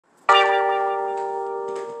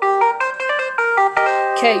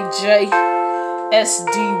KJ,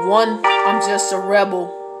 SD1, I'm just a rebel.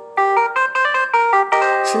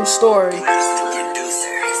 True story.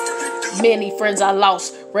 Many friends I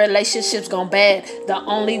lost, relationships gone bad. The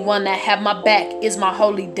only one that have my back is my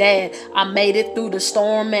holy dad. I made it through the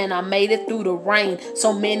storm and I made it through the rain.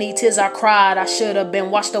 So many tears I cried, I should have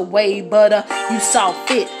been washed away. But you saw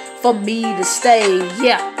fit for me to stay.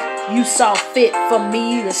 Yeah, you saw fit for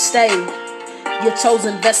me to stay. Your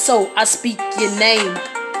chosen vessel, I speak your name.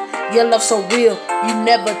 Your love so real, you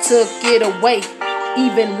never took it away.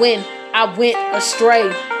 Even when I went astray,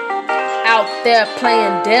 out there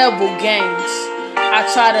playing devil games, I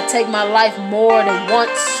try to take my life more than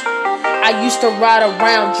once. I used to ride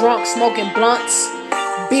around drunk, smoking blunts.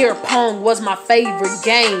 Beer pong was my favorite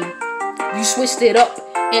game. You switched it up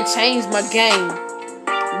and changed my game.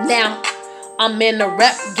 Now I'm in the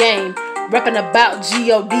rap game, rapping about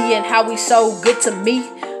G.O.D. and how he so good to me.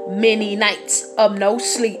 Many nights of no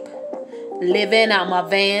sleep, living out my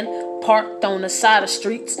van, parked on the side of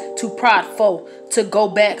streets, too prideful to go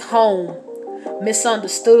back home.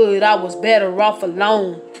 Misunderstood, I was better off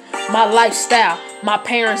alone. My lifestyle, my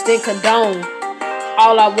parents didn't condone.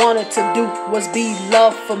 All I wanted to do was be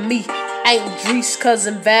loved for me. Ain't Drees'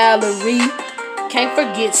 cousin Valerie. Can't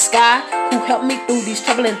forget Sky, who helped me through these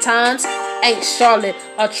troubling times. Ain't Charlotte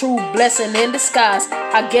a true blessing in disguise?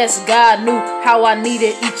 I guess God knew how I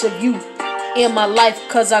needed each of you in my life,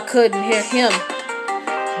 cause I couldn't hear him,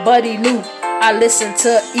 but he knew I listened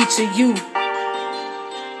to each of you.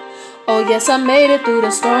 Oh yes, I made it through the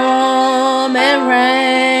storm and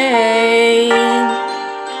rain,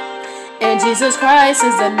 and Jesus Christ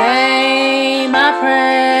is the name I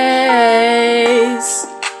praise,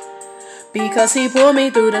 because he pulled me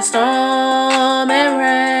through the storm and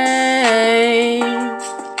rain.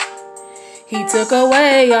 He took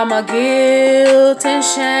away all my guilt and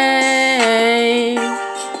shame.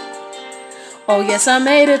 Oh yes, I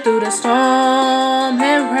made it through the storm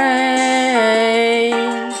and rain,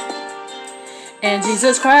 and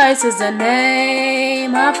Jesus Christ is the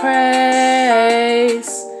name I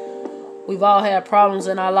praise. We've all had problems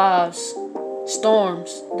in our lives,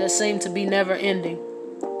 storms that seem to be never ending.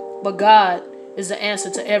 But God is the answer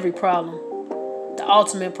to every problem, the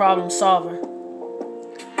ultimate problem solver.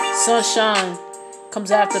 Sunshine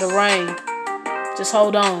comes after the rain. Just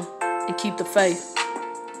hold on and keep the faith.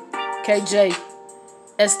 KJ,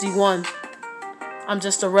 SD1, I'm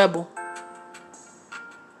just a rebel.